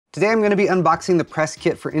Today I'm going to be unboxing the press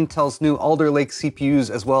kit for Intel's new Alder Lake CPUs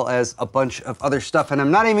as well as a bunch of other stuff, and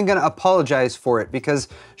I'm not even going to apologize for it because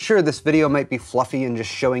sure, this video might be fluffy and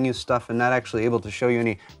just showing you stuff and not actually able to show you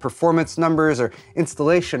any performance numbers or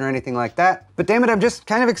installation or anything like that. But damn it, I'm just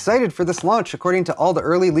kind of excited for this launch. According to all the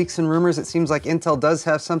early leaks and rumors, it seems like Intel does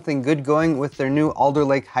have something good going with their new Alder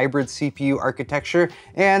Lake hybrid CPU architecture,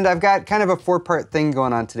 and I've got kind of a four-part thing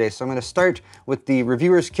going on today. So I'm going to start with the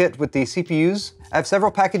reviewer's kit with the CPUs. I have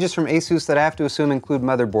several packages from ASUS that I have to assume include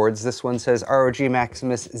motherboards. This one says ROG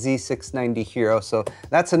Maximus Z690 Hero, so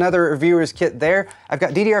that's another reviewer's kit there. I've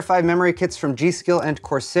got DDR5 memory kits from G.Skill and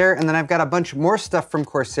Corsair, and then I've got a bunch more stuff from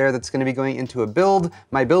Corsair that's going to be going into a build,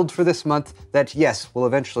 my build for this month, that yes, will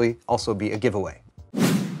eventually also be a giveaway.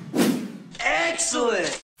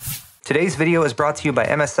 Excellent! Today's video is brought to you by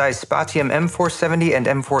MSI's Spatium M470 and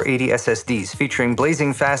M480 SSDs, featuring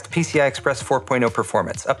blazing fast PCI Express 4.0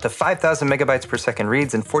 performance, up to 5,000 megabytes per second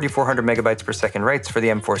reads and 4,400 megabytes per second writes for the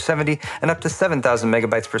M470, and up to 7,000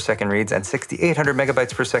 megabytes per second reads and 6,800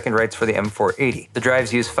 megabytes per second writes for the M480. The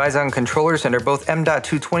drives use Phison controllers and are both M.2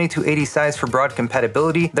 2280 size for broad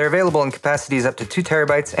compatibility. They're available in capacities up to 2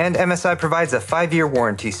 terabytes, and MSI provides a 5-year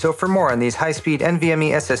warranty. So for more on these high-speed NVMe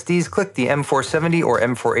SSDs, click the M470 or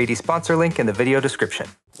M480 sponsor link in the video description.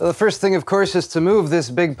 So the first thing, of course, is to move this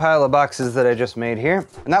big pile of boxes that I just made here.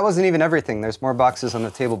 And that wasn't even everything. There's more boxes on the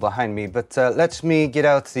table behind me, but let me get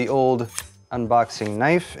out the old unboxing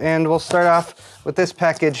knife, and we'll start off with this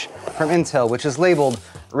package from Intel, which is labeled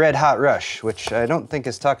Red Hot Rush, which I don't think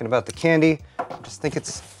is talking about the candy. I just think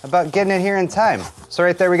it's about getting it here in time. So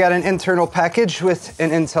right there we got an internal package with an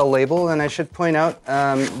Intel label, and I should point out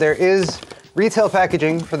there is retail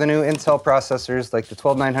packaging for the new Intel processors like the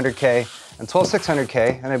 12900K and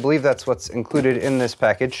 12600K, and I believe that's what's included in this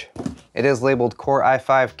package. It is labeled Core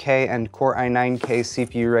i5K and Core i9K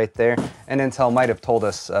CPU right there, and Intel might have told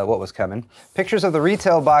us what was coming. Pictures of the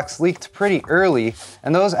retail box leaked pretty early,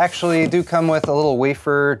 and those actually do come with a little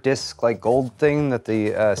wafer disc like gold thing that the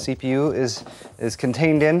CPU is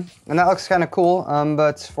contained in, and that looks kind of cool,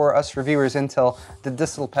 but for us reviewers, Intel did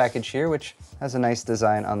this little package here, which has a nice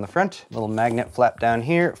design on the front. Little magnet flap down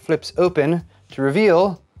here, flips open to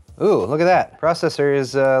reveal, ooh, look at that. Processor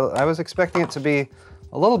is, I was expecting it to be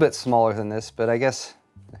a little bit smaller than this, but I guess,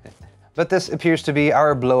 but this appears to be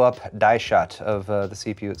our blow up die shot of the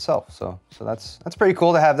CPU itself. So that's pretty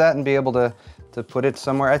cool to have that and be able to put it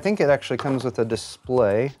somewhere. I think it actually comes with a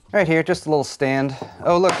display. Right here, just a little stand.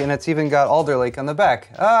 Oh look, and it's even got Alder Lake on the back.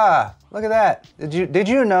 Ah, look at that. Did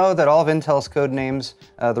you know that all of Intel's code names,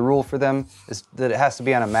 the rule for them is that it has to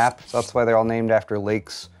be on a map? So that's why they're all named after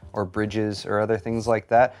lakes or bridges or other things like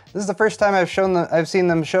that. This is the first time I've seen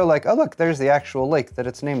them show like, oh look, there's the actual lake that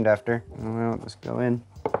it's named after. Well, just go in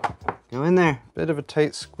there. Bit of a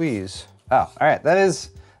tight squeeze. Oh, all right, that is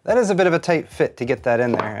a bit of a tight fit to get that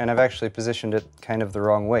in there, and I've actually positioned it kind of the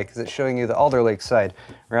wrong way because it's showing you the Alder Lake side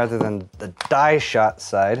rather than the die shot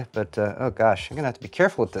side, but oh gosh, I'm gonna have to be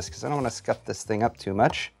careful with this because I don't want to scuff this thing up too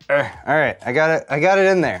much. All right, I got it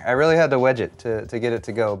in there. I really had to wedge it to get it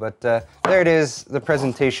to go, but there it is, the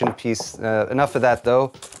presentation piece. Enough of that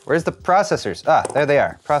though. Where's the processors? Ah, there they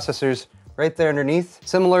are. Processors right there underneath.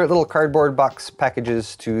 Similar little cardboard box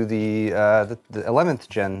packages to the 11th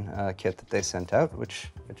gen kit that they sent out, which,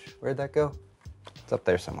 where'd that go? It's up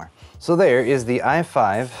there somewhere. So there is the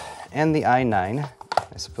i5 and the i9.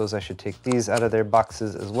 I suppose I should take these out of their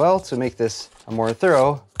boxes as well to make this a more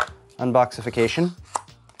thorough unboxification.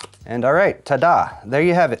 And all right, ta-da, there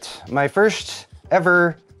you have it. My first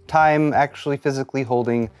ever time actually physically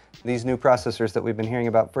holding these new processors that we've been hearing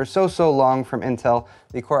about for so long from Intel.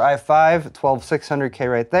 The Core i5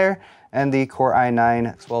 12600K right there, and the Core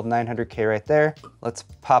i9 12900K right there. Let's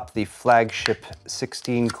pop the flagship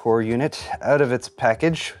 16-core unit out of its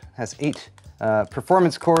package. It has 8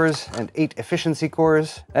 performance cores and 8 efficiency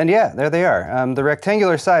cores. And yeah, there they are. The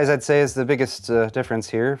rectangular size, I'd say, is the biggest difference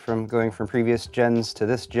here from going from previous gens to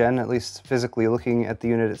this gen, at least physically looking at the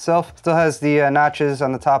unit itself. Still has the notches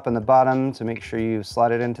on the top and the bottom to make sure you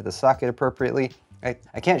slot it into the socket appropriately.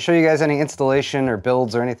 I can't show you guys any installation or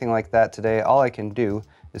builds or anything like that today. All I can do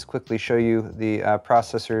is quickly show you the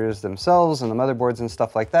processors themselves and the motherboards and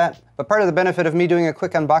stuff like that. But part of the benefit of me doing a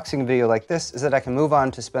quick unboxing video like this is that I can move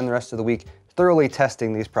on to spend the rest of the week thoroughly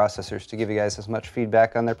testing these processors to give you guys as much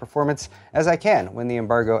feedback on their performance as I can when the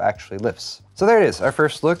embargo actually lifts. So there it is, our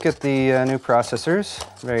first look at the new processors.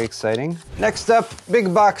 Very exciting. Next up,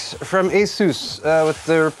 big box from ASUS with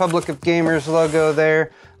the Republic of Gamers logo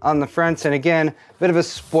there on the front. And again, bit of a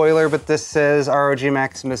spoiler, but this says ROG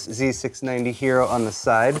Maximus Z690 Hero on the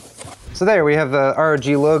side. So there we have the ROG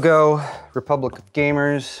logo, Republic of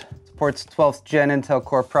Gamers. supports 12th gen Intel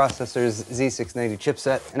Core processors, Z690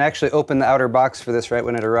 chipset, and I actually opened the outer box for this right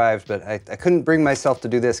when it arrived, but I couldn't bring myself to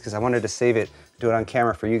do this because I wanted to save it, do it on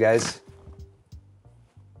camera for you guys.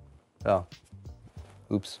 Oh,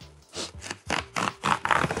 oops.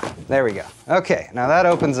 There we go. Okay, now that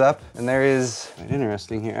opens up, and there is,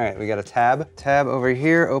 interesting here. All right, we got a tab. Tab over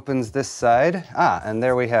here opens this side. Ah, and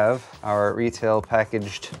there we have our retail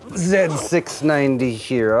packaged Z690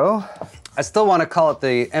 Hero. I still want to call it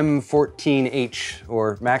the M14H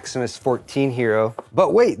or Maximus 14 Hero,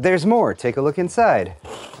 but wait, there's more. Take a look inside.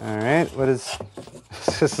 All right, what is,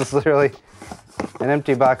 this is literally an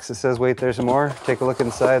empty box that says, wait, there's more. Take a look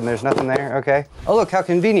inside and there's nothing there, okay. Oh look, how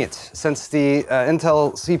convenient. Since the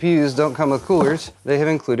Intel CPUs don't come with coolers, they have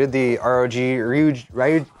included the ROG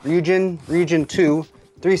Region 2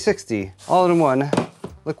 360 all-in-one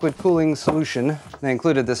liquid cooling solution. They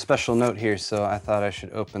included this special note here, so I thought I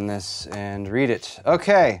should open this and read it.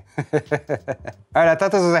 Okay. All right, I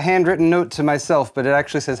thought this was a handwritten note to myself, but it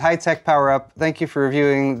actually says, high-tech power-up. Thank you for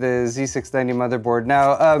reviewing the Z690 motherboard.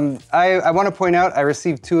 Now, I want to point out, I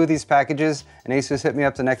received 2 of these packages, and ASUS hit me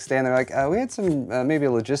up the next day, and they're like, we had some maybe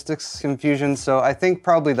a logistics confusion, so I think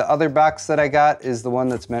probably the other box that I got is the one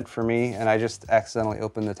that's meant for me, and I just accidentally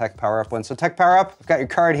opened the Tech Power-Up one. So Tech Power-Up, I've got your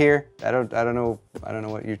card here. I don't know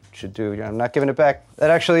what you should do. I'm not giving it back. That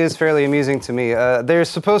actually is fairly amusing to me. They're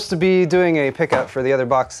supposed to be doing a pickup for the other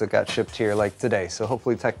box that got shipped here like today, so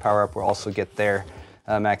hopefully Tech Power Up will also get their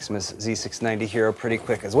Maximus Z690 Hero pretty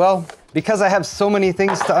quick as well. Because I have so many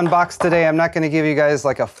things to unbox today, I'm not going to give you guys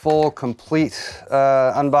like a full, complete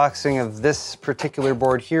unboxing of this particular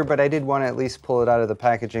board here, but I did want to at least pull it out of the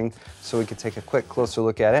packaging so we could take a quick closer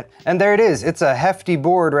look at it. And there it is. It's a hefty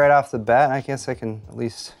board right off the bat. I guess I can at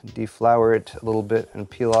least deflower it a little bit and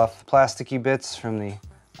peel off plasticky bits from the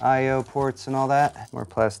I/O ports and all that. More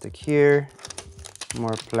plastic here,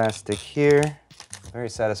 more plastic here. Very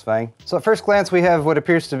satisfying. So at first glance, we have what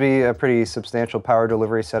appears to be a pretty substantial power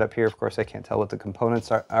delivery setup here. Of course, I can't tell what the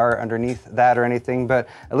components are underneath that or anything, but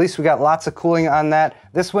at least we got lots of cooling on that.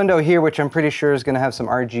 This window here, which I'm pretty sure is gonna have some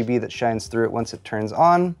RGB that shines through it once it turns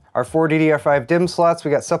on. Our 4 DDR5 DIMM slots,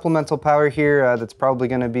 we got supplemental power here that's probably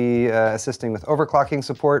gonna be assisting with overclocking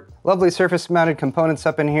support. Lovely surface mounted components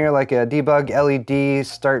up in here like a debug LED,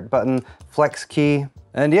 start button, flex key.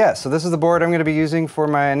 And yeah, so this is the board I'm going to be using for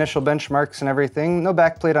my initial benchmarks and everything. No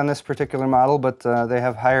backplate on this particular model, but they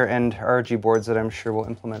have higher end ROG boards that I'm sure will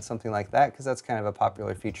implement something like that, because that's kind of a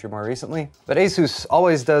popular feature more recently. But ASUS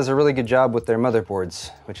always does a really good job with their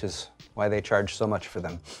motherboards, which is why they charge so much for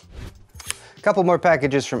them. A couple more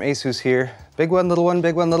packages from ASUS here. Big one, little one,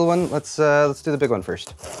 big one, little one. Let's do the big one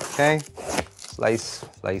first. Okay, slice,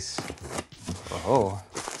 slice. Oh.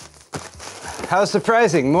 How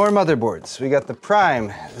surprising, more motherboards. We got the Prime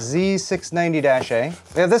Z690-A.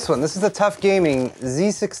 We have this one. This is the Tough Gaming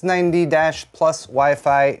Z690-Plus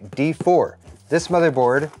Wi-Fi D4. This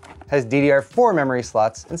motherboard has DDR4 memory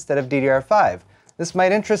slots instead of DDR5. This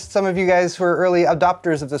might interest some of you guys who are early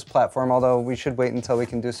adopters of this platform, although we should wait until we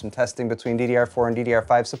can do some testing between DDR4 and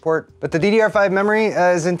DDR5 support. But the DDR5 memory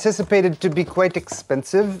is anticipated to be quite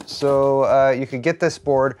expensive, so you could get this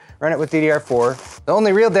board, run it with DDR4. The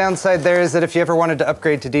only real downside there is that if you ever wanted to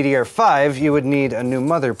upgrade to DDR5, you would need a new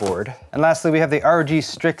motherboard. And lastly, we have the ROG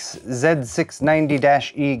Strix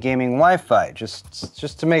Z690-E gaming Wi-Fi,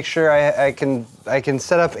 just to make sure I can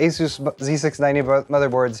set up ASUS Z690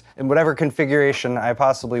 motherboards in whatever configuration I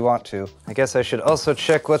possibly want to. I guess I should also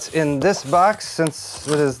check what's in this box, since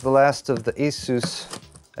it is the last of the ASUS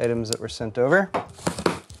items that were sent over.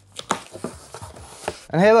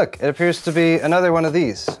 And hey look, it appears to be another one of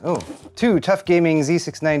these. Oh, 2 Tough Gaming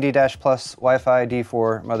Z690-Plus Wi-Fi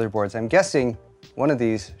D4 motherboards. I'm guessing one of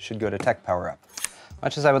these should go to Tech Power Up.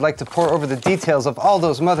 Much as I would like to pour over the details of all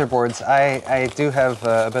those motherboards, I do have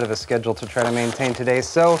a bit of a schedule to try to maintain today,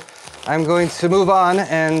 so I'm going to move on.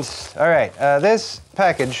 And all right, this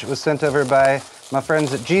package was sent over by my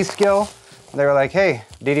friends at G.Skill. They were like, hey,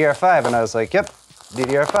 DDR5, and I was like, yep,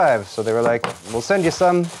 DDR5. So they were like, we'll send you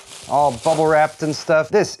some, all bubble wrapped and stuff.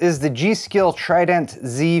 This is the G.Skill Trident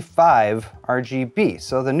Z5 RGB.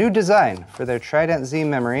 So the new design for their Trident Z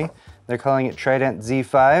memory, they're calling it Trident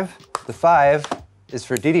Z5. The 5 is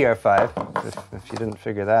for DDR5, if you didn't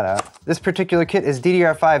figure that out. This particular kit is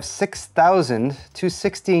DDR5 6000, 2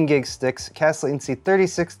 16 gig sticks, cast latency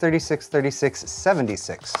 36, 36, 36,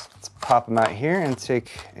 76. Let's pop them out here and take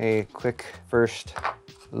a quick first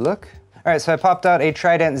look. All right, so I popped out a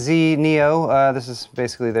Trident Z Neo. This is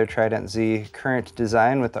basically their Trident Z current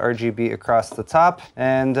design with the RGB across the top.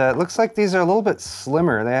 And it looks like these are a little bit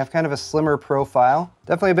slimmer. They have kind of a slimmer profile.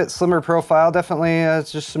 Definitely a bit slimmer profile. Definitely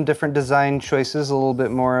it's just some different design choices. A little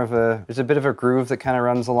bit more of a, there's a bit of a groove that kind of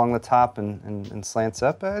runs along the top and slants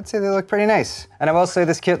up. I'd say they look pretty nice. And I will say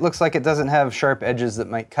this kit looks like it doesn't have sharp edges that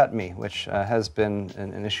might cut me, which has been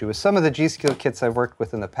an issue with some of the G.Skill kits I've worked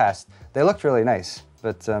with in the past. They looked really nice.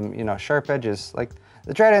 But, you know, sharp edges, like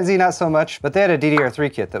the Trident Z, not so much, but they had a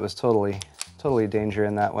DDR3 kit that was totally danger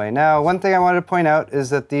in that way. Now, one thing I wanted to point out is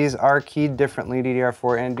that these are keyed differently,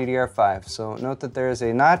 DDR4 and DDR5. So note that there is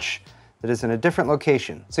a notch that is in a different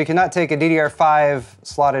location. So you cannot take a DDR5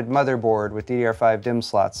 slotted motherboard with DDR5 DIMM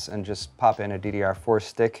slots and just pop in a DDR4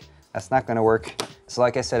 stick. That's not gonna work. So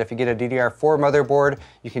like I said, if you get a DDR4 motherboard,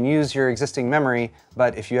 you can use your existing memory,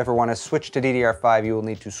 but if you ever wanna switch to DDR5, you will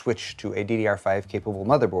need to switch to a DDR5 capable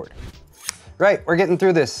motherboard. Right, we're getting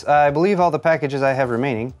through this. I believe all the packages I have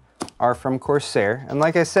remaining are from Corsair. And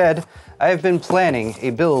like I said, I have been planning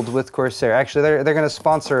a build with Corsair. Actually, they're gonna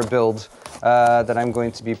sponsor a build that I'm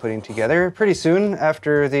going to be putting together pretty soon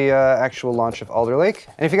after the actual launch of Alder Lake.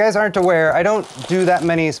 And if you guys aren't aware, I don't do that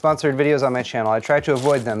many sponsored videos on my channel. I try to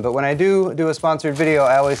avoid them, but when I do a sponsored video,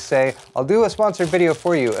 I always say, I'll do a sponsored video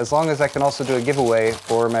for you as long as I can also do a giveaway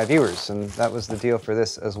for my viewers. And that was the deal for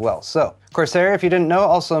this as well. So Corsair, if you didn't know,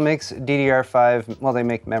 also makes DDR5, well, they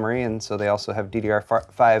make memory, and so they also have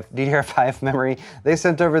DDR5 memory. They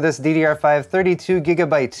sent over this DDR5 32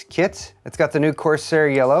 gigabyte kit. It's got the new Corsair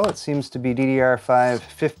yellow. It seems to be DDR5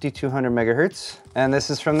 5200 megahertz. And this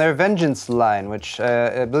is from their Vengeance line, which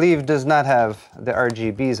I believe does not have the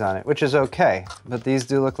RGBs on it, which is okay. But these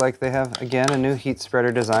do look like they have, again, a new heat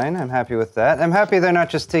spreader design. I'm happy with that. I'm happy they're not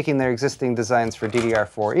just taking their existing designs for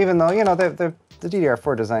DDR4, even though, you know, the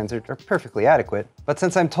DDR4 designs are perfectly adequate. But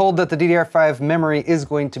since I'm told that the DDR5 memory is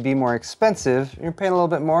going to be more expensive, you're paying a little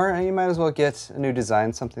bit more, and you might as well get a new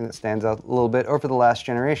design, something that stands out a little bit over the last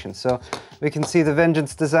generation. So we can see the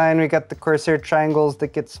Vengeance design. We got the Corsair triangles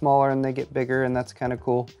that get smaller and they get bigger, and that's kind of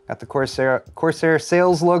cool. Got the Corsair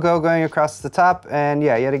sales logo going across the top, and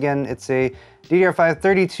yeah, yet again, it's a DDR5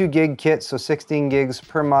 32 gig kit, so 16 gigs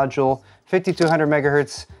per module, 5200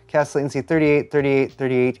 megahertz, cast latency 38, 38,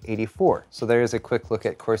 38, 84. So there's a quick look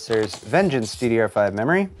at Corsair's Vengeance DDR5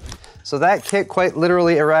 memory. So that kit quite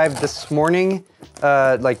literally arrived this morning,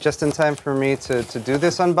 like just in time for me to do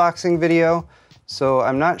this unboxing video. So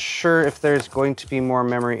I'm not sure if there's going to be more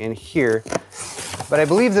memory in here, but I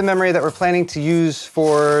believe the memory that we're planning to use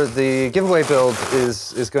for the giveaway build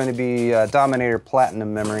is going to be Dominator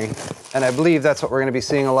Platinum memory. And I believe that's what we're gonna be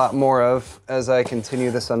seeing a lot more of as I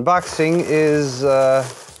continue this unboxing is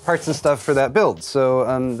parts and stuff for that build. So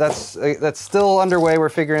that's still underway. We're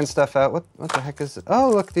figuring stuff out. What the heck is it? Oh,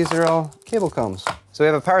 look, these are all cable combs. So we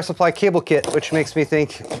have a power supply cable kit, which makes me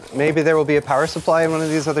think maybe there will be a power supply in one of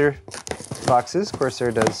these other boxes.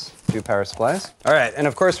 Corsair does do power supplies. All right, and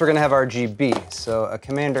of course we're gonna have RGB. So a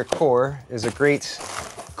Commander Core is a great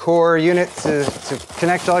core unit to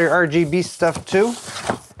connect all your RGB stuff to.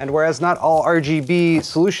 And whereas not all RGB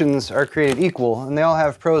solutions are created equal, and they all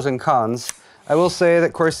have pros and cons, I will say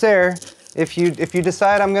that Corsair, if you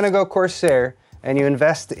decide I'm gonna go Corsair and you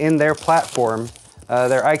invest in their platform,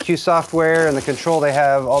 their IQ software and the control they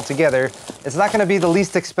have all together, it's not gonna be the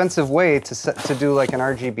least expensive way to do like an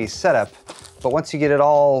RGB setup. But once you get it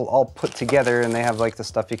all put together and they have like the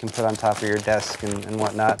stuff you can put on top of your desk and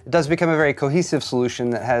whatnot, it does become a very cohesive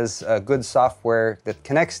solution that has good software that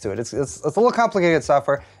connects to it. It's a little complicated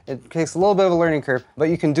software. It takes a little bit of a learning curve, but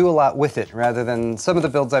you can do a lot with it rather than some of the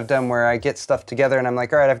builds I've done where I get stuff together and I'm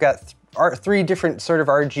like, all right, I've got three different sort of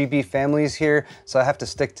RGB families here, so I have to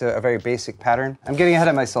stick to a very basic pattern. I'm getting ahead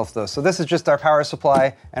of myself though. So this is just our power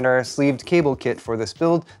supply and our sleeved cable kit for this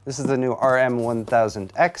build. This is the new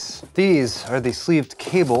RM1000X. These are the sleeved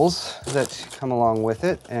cables that come along with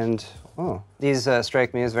it, and oh, these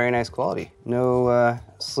strike me as very nice quality. No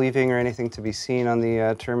sleeving or anything to be seen on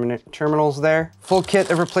the terminals there. Full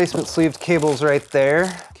kit of replacement sleeved cables right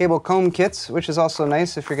there. Cable comb kits, which is also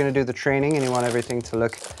nice if you're gonna do the training and you want everything to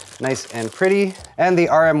look nice and pretty. And the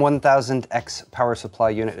RM1000X power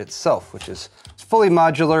supply unit itself, which is fully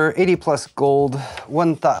modular, 80 plus gold,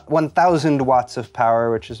 1000 watts of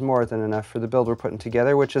power, which is more than enough for the build we're putting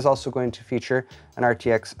together, which is also going to feature an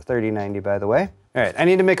RTX 3090, by the way. All right, I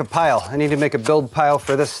need to make a pile. I need to make a build pile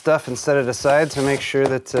for this stuff and set it aside to make sure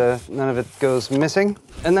that none of it goes missing.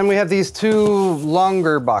 And then we have these two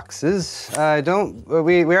longer boxes.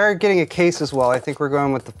 We are getting a case as well. I think we're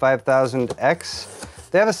going with the 5000X.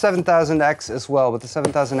 They have a 7000X as well, but the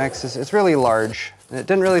 7000X it's really large And it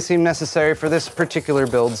didn't really seem necessary for this particular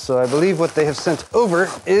build, so I believe what they have sent over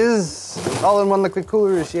is all-in-one liquid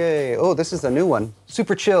coolers, yay. Oh, this is the new one.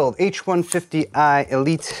 Super chilled H150i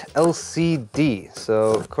Elite LCD.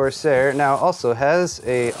 So Corsair now also has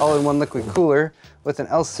a all-in-one liquid cooler with an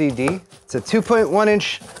LCD. It's a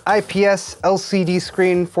 2.1-inch IPS LCD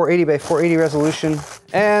screen, 480 by 480 resolution.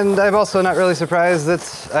 And I'm also not really surprised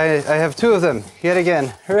that I have two of them, yet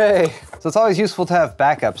again, hooray. So it's always useful to have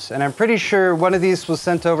backups, and I'm pretty sure one of these was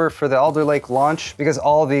sent over for the Alder Lake launch because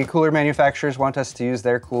all the cooler manufacturers want us to use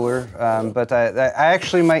their cooler, but I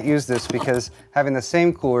actually might use this because having the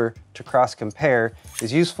same cooler to cross-compare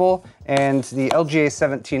is useful, and the LGA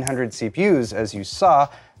 1700 CPUs, as you saw,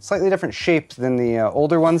 slightly different shape than the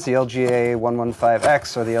older ones, the LGA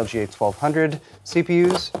 115X or the LGA 1200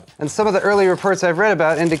 CPUs. And some of the early reports I've read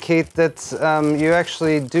about indicate that you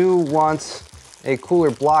actually do want a cooler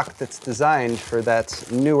block that's designed for that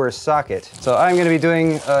newer socket. So I'm going to be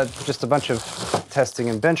doing just a bunch of testing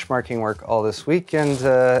and benchmarking work all this week, and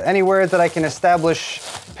anywhere that I can establish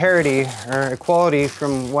parity or equality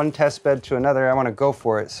from one test bed to another, I want to go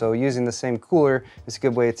for it. So using the same cooler is a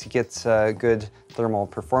good way to get good thermal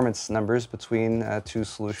performance numbers between two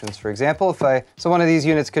solutions. For example, so one of these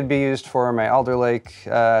units could be used for my Alder Lake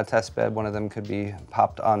test bed, one of them could be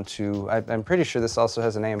popped onto, I'm pretty sure this also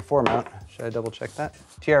has an AM4 mount. Should I double check that?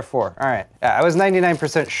 TR4, all right. Yeah, I was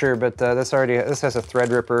 99% sure, but this has a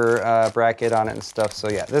Threadripper bracket on it and stuff, so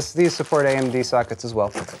yeah, these support AMD sockets as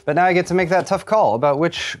well. But now I get to make that tough call about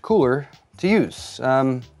which cooler to use.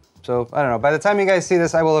 So I don't know, by the time you guys see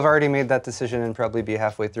this, I will have already made that decision and probably be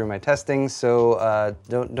halfway through my testing. So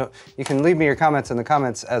you can leave me your comments in the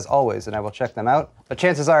comments as always, and I will check them out. But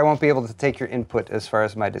chances are I won't be able to take your input as far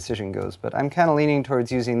as my decision goes, but I'm kind of leaning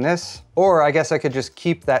towards using this. Or I guess I could just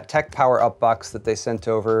keep that Tech Power Up box that they sent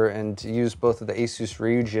over and use both of the ASUS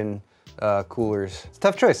ROG coolers. It's a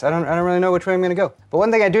tough choice. I don't really know which way I'm gonna go. But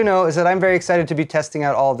one thing I do know is that I'm very excited to be testing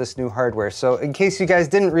out all of this new hardware. So in case you guys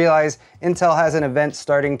didn't realize, Intel has an event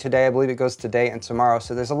starting today. I believe it goes today and tomorrow.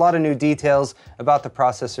 So there's a lot of new details about the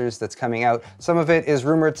processors that's coming out. Some of it is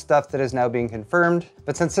rumored stuff that is now being confirmed.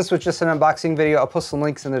 But since this was just an unboxing video, I'll post some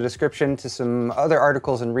links in the description to some other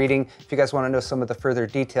articles and reading if you guys want to know some of the further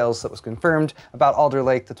details that was confirmed about Alder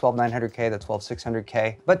Lake, the 12900K, the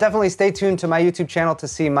 12600K. But definitely stay tuned to my YouTube channel to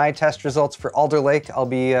see my test results for Alder Lake. I'll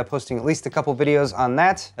be posting at least a couple videos on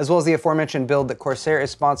that, as well as the aforementioned build that Corsair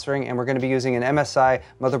is sponsoring, and we're going to be using an MSI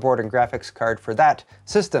motherboard and graphics card for that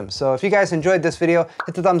system. So if you guys enjoyed this video,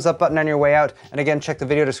 hit the thumbs up button on your way out, and again, check the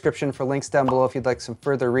video description for links down below if you'd like some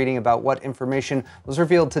further reading about what information was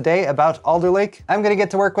revealed today about Alder Lake. I'm going to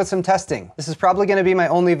get to work with some testing. This is probably going to be my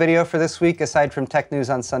only video for this week, aside from tech news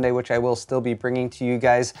on Sunday, which I will still be bringing to you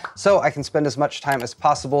guys, so I can spend as much time as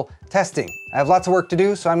possible testing. I have lots of work to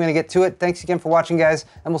do, so I'm going to get to it. Thanks again for watching, guys,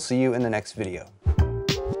 and we'll see you in the next video.